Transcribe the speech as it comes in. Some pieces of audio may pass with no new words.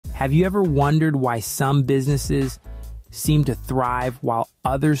Have you ever wondered why some businesses seem to thrive while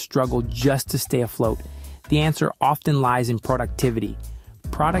others struggle just to stay afloat? The answer often lies in productivity.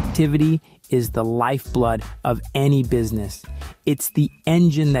 Productivity is the lifeblood of any business. It's the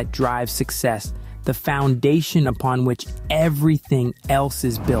engine that drives success, the foundation upon which everything else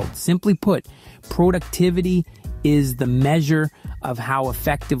is built. Simply put, productivity is the measure of how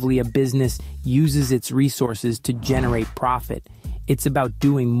effectively a business uses its resources to generate profit. It's about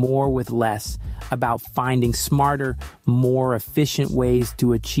doing more with less, about finding smarter, more efficient ways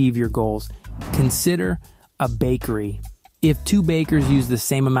to achieve your goals. Consider a bakery. If two bakers use the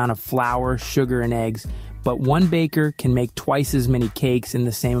same amount of flour, sugar, and eggs, but one baker can make twice as many cakes in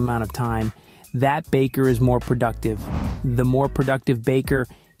the same amount of time, that baker is more productive. The more productive baker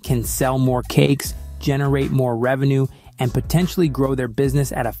can sell more cakes, generate more revenue, and potentially grow their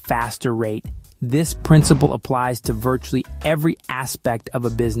business at a faster rate. This principle applies to virtually every aspect of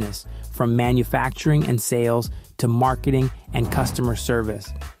a business, from manufacturing and sales to marketing and customer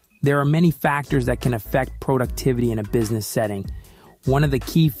service. There are many factors that can affect productivity in a business setting. One of the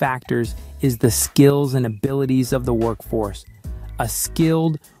key factors is the skills and abilities of the workforce. A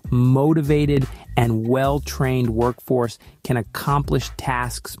skilled, motivated, and well-trained workforce can accomplish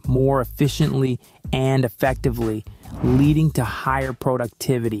tasks more efficiently and effectively, leading to higher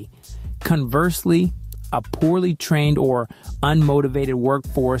productivity. Conversely, a poorly trained or unmotivated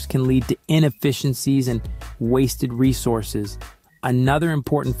workforce can lead to inefficiencies and wasted resources. Another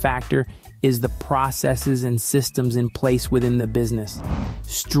important factor is the processes and systems in place within the business.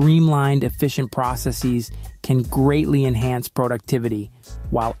 Streamlined, efficient processes can greatly enhance productivity,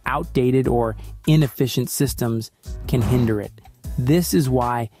 while outdated or inefficient systems can hinder it. This is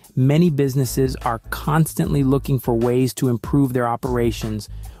why many businesses are constantly looking for ways to improve their operations,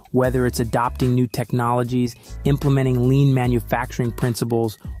 whether it's adopting new technologies, implementing lean manufacturing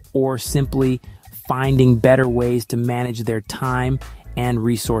principles, or simply finding better ways to manage their time and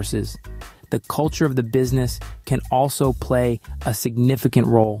resources. The culture of the business can also play a significant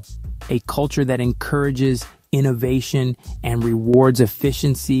role. A culture that encourages innovation and rewards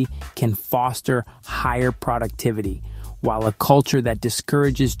efficiency can foster higher productivity, while a culture that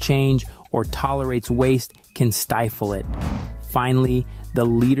discourages change or tolerates waste can stifle it. Finally, the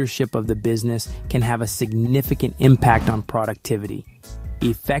leadership of the business can have a significant impact on productivity.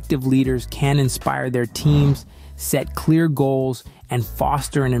 Effective leaders can inspire their teams, set clear goals, and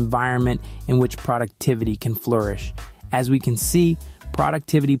foster an environment in which productivity can flourish. As we can see,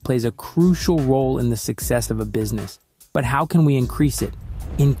 productivity plays a crucial role in the success of a business. But how can we increase it?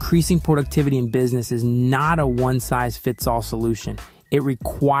 Increasing productivity in business is not a one-size-fits-all solution. It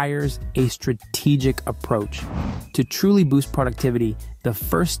requires a strategic approach. To truly boost productivity, the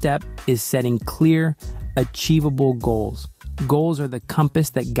first step is setting clear, achievable goals. Goals are the compass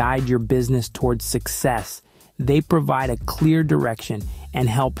that guide your business towards success. They provide a clear direction and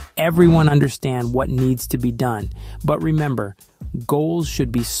help everyone understand what needs to be done. But remember, goals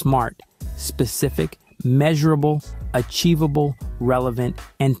should be smart, specific, measurable, achievable, relevant,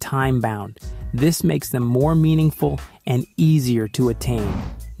 and time-bound. This makes them more meaningful and easier to attain.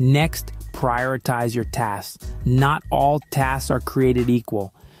 Next, prioritize your tasks. Not all tasks are created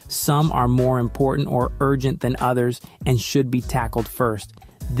equal. Some are more important or urgent than others and should be tackled first.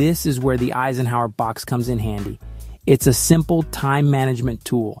 This is where the Eisenhower box comes in handy. It's a simple time management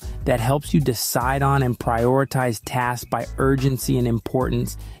tool that helps you decide on and prioritize tasks by urgency and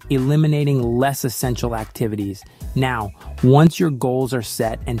importance, eliminating less essential activities. Now, once your goals are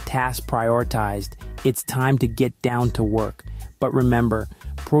set and tasks prioritized, it's time to get down to work. But remember,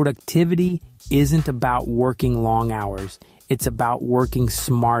 productivity isn't about working long hours. It's about working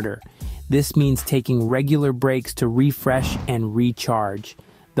smarter. This means taking regular breaks to refresh and recharge.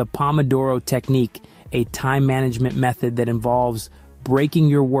 The Pomodoro technique, a time management method that involves breaking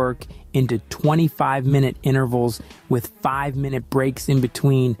your work into 25-minute intervals with 5-minute breaks in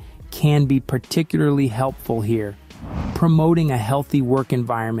between, can be particularly helpful here. Promoting a healthy work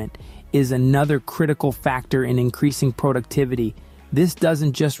environment is another critical factor in increasing productivity. This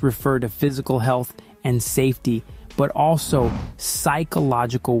doesn't just refer to physical health and safety, but also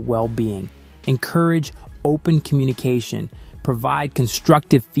psychological well-being. Encourage open communication, provide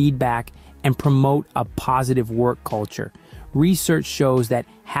constructive feedback, and promote a positive work culture. Research shows that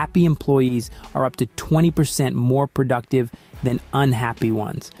happy employees are up to 20% more productive than unhappy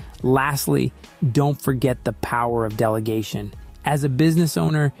ones. Lastly, don't forget the power of delegation. As a business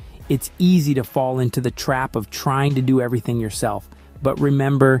owner, it's easy to fall into the trap of trying to do everything yourself. But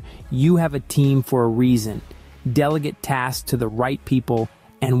remember, you have a team for a reason. Delegate tasks to the right people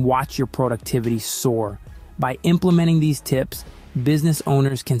and watch your productivity soar. By implementing these tips, business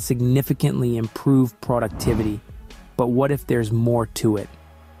owners can significantly improve productivity. But what if there's more to it?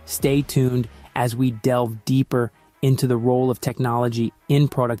 Stay tuned as we delve deeper into the role of technology in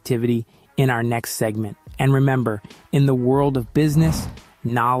productivity in our next segment. And remember, in the world of business,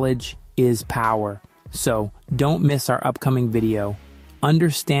 knowledge is power. So don't miss our upcoming video,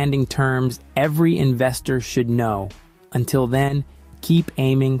 Understanding Terms Every Investor Should Know. Until then, keep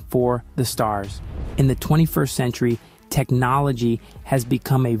aiming for the stars. In the 21st century, technology has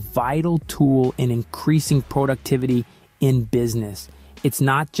become a vital tool in increasing productivity in business. It's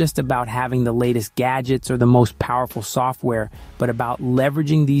not just about having the latest gadgets or the most powerful software, but about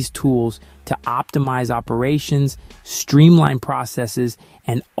leveraging these tools to optimize operations, streamline processes,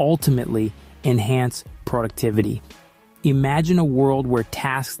 and ultimately enhance productivity. Imagine a world where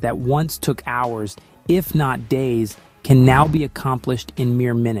tasks that once took hours, if not days, can now be accomplished in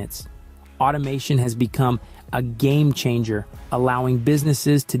mere minutes. Automation has become a game changer, allowing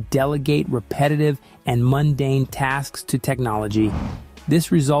businesses to delegate repetitive and mundane tasks to technology.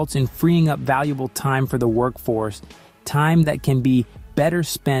 This results in freeing up valuable time for the workforce, time that can be better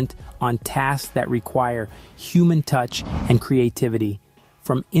spent on tasks that require human touch and creativity.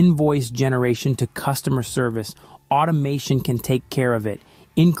 From invoice generation to customer service, automation can take care of it,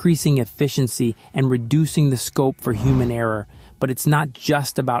 increasing efficiency and reducing the scope for human error. But it's not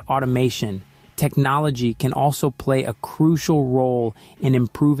just about automation. Technology can also play a crucial role in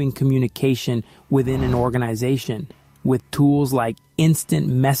improving communication within an organization. With tools like instant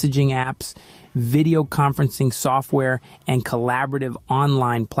messaging apps, video conferencing software, and collaborative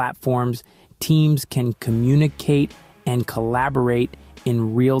online platforms, teams can communicate and collaborate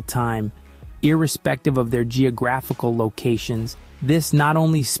in real time, irrespective of their geographical locations. This not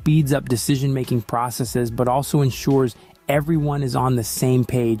only speeds up decision-making processes, but also ensures everyone is on the same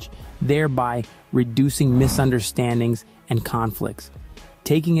page, thereby reducing misunderstandings and conflicts.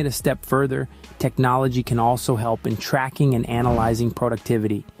 Taking it a step further, technology can also help in tracking and analyzing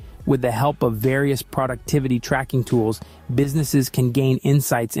productivity. With the help of various productivity tracking tools, businesses can gain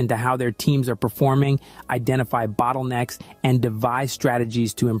insights into how their teams are performing, identify bottlenecks, and devise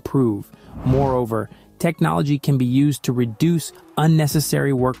strategies to improve. Moreover, technology can be used to reduce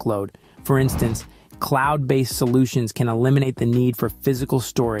unnecessary workload. For instance, cloud-based solutions can eliminate the need for physical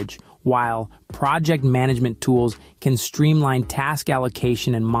storage, while project management tools can streamline task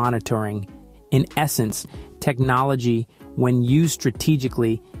allocation and monitoring. In essence, technology, when used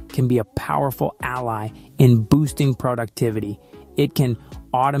strategically, can be a powerful ally in boosting productivity. It can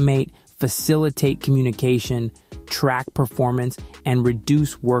automate, facilitate communication, track performance, and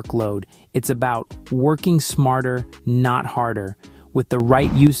reduce workload. It's about working smarter, not harder. With the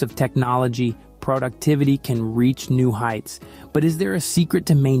right use of technology, productivity can reach new heights. But is there a secret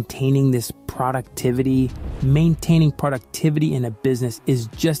to maintaining this productivity? Maintaining productivity in a business is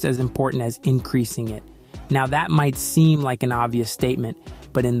just as important as increasing it. Now, that might seem like an obvious statement,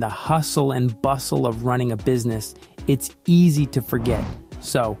 but in the hustle and bustle of running a business, it's easy to forget.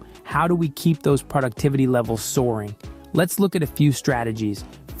 So, how do we keep those productivity levels soaring? Let's look at a few strategies.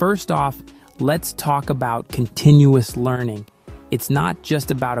 First off, let's talk about continuous learning. It's not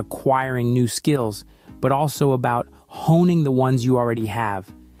just about acquiring new skills, but also about honing the ones you already have.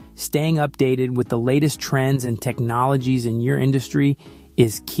 Staying updated with the latest trends and technologies in your industry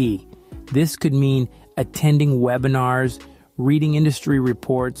is key. This could mean attending webinars, reading industry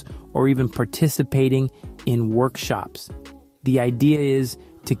reports, or even participating in workshops. The idea is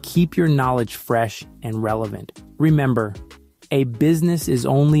to keep your knowledge fresh and relevant. Remember, a business is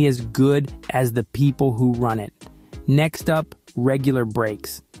only as good as the people who run it. Next up, regular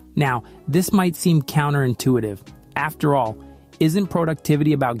breaks. Now, this might seem counterintuitive. After all, isn't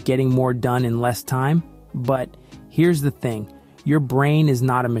productivity about getting more done in less time? But here's the thing, your brain is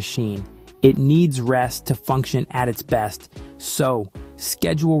not a machine. It needs rest to function at its best. So,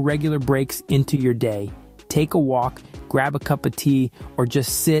 schedule regular breaks into your day. Take a walk, grab a cup of tea, or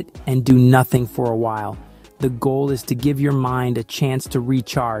just sit and do nothing for a while. The goal is to give your mind a chance to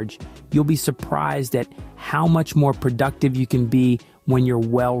recharge. You'll be surprised at how much more productive you can be when you're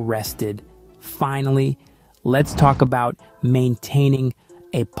well rested. Finally, let's talk about maintaining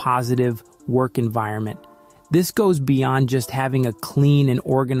a positive work environment. This goes beyond just having a clean and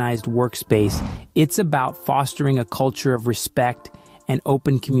organized workspace. It's about fostering a culture of respect and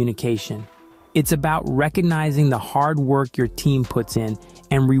open communication. It's about recognizing the hard work your team puts in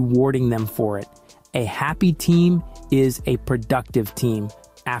and rewarding them for it. A happy team is a productive team,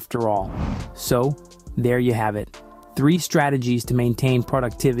 after all. So, there you have it. 3 strategies to maintain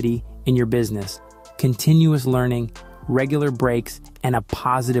productivity in your business: continuous learning, regular breaks, and a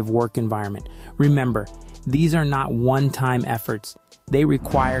positive work environment. Remember, These are not one-time efforts. They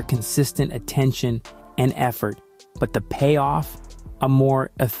require consistent attention and effort. But the payoff? A more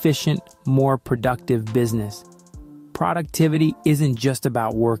efficient, more productive business. Productivity isn't just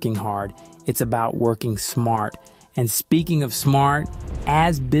about working hard. It's about working smart. And speaking of smart,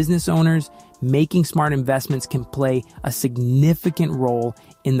 as business owners, making smart investments can play a significant role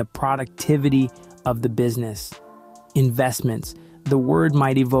in the productivity of the business. Investments. The word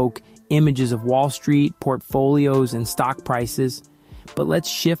might evoke images of Wall Street, portfolios, and stock prices. But let's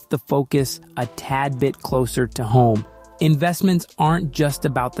shift the focus a tad bit closer to home. Investments aren't just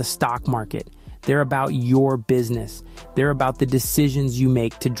about the stock market. They're about your business. They're about the decisions you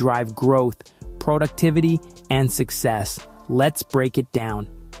make to drive growth, productivity, and success. Let's break it down.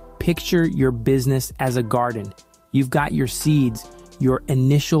 Picture your business as a garden. You've got your seeds, your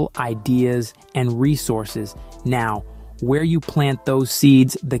initial ideas and resources. Now, where you plant those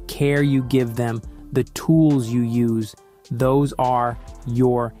seeds, the care you give them, the tools you use, those are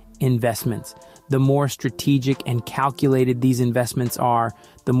your investments. The more strategic and calculated these investments are,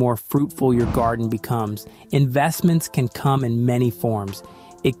 the more fruitful your garden becomes. Investments can come in many forms.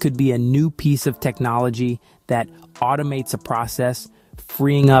 It could be a new piece of technology that automates a process,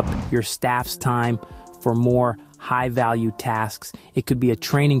 freeing up your staff's time for more high-value tasks. It could be a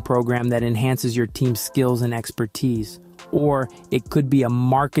training program that enhances your team's skills and expertise. Or it could be a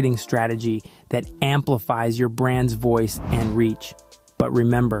marketing strategy that amplifies your brand's voice and reach. But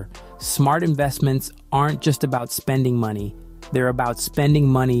remember, smart investments aren't just about spending money. They're about spending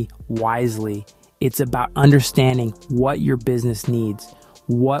money wisely. It's about understanding what your business needs,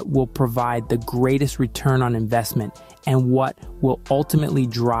 what will provide the greatest return on investment, and what will ultimately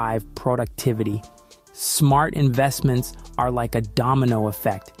drive productivity. Smart investments are like a domino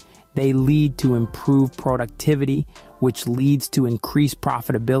effect. They lead to improved productivity, which leads to increased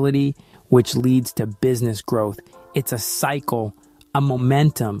profitability, which leads to business growth. It's a cycle, a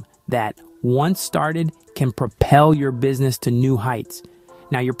momentum that, once started, can propel your business to new heights.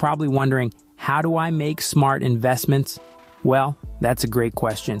 Now, you're probably wondering, how do I make smart investments? Well, that's a great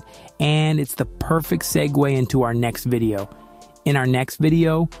question, and it's the perfect segue into our next video. In our next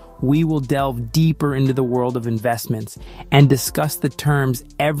video, we will delve deeper into the world of investments and discuss the terms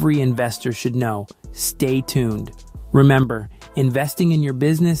every investor should know. Stay tuned. Remember, investing in your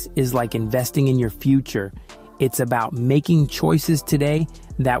business is like investing in your future. It's about making choices today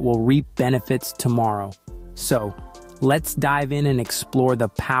that will reap benefits tomorrow. So, let's dive in and explore the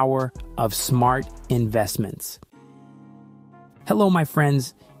power of smart investments. Hello, my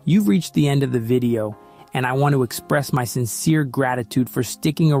friends. You've reached the end of the video, and I want to express my sincere gratitude for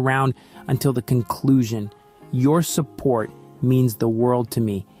sticking around until the conclusion. Your support means the world to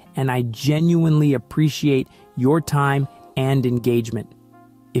me, and I genuinely appreciate your time and engagement.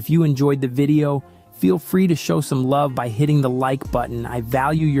 If you enjoyed the video, feel free to show some love by hitting the like button. I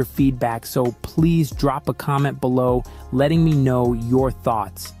value your feedback, so please drop a comment below letting me know your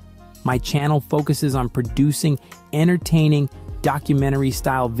thoughts. My channel focuses on producing entertaining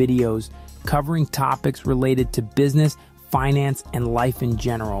documentary-style videos covering topics related to business, finance, and life in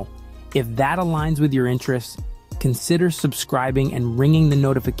general. If that aligns with your interests, consider subscribing and ringing the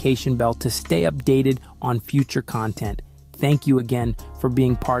notification bell to stay updated on future content. Thank you again for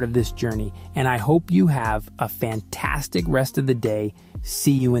being part of this journey, and I hope you have a fantastic rest of the day.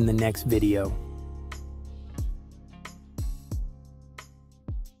 See you in the next video.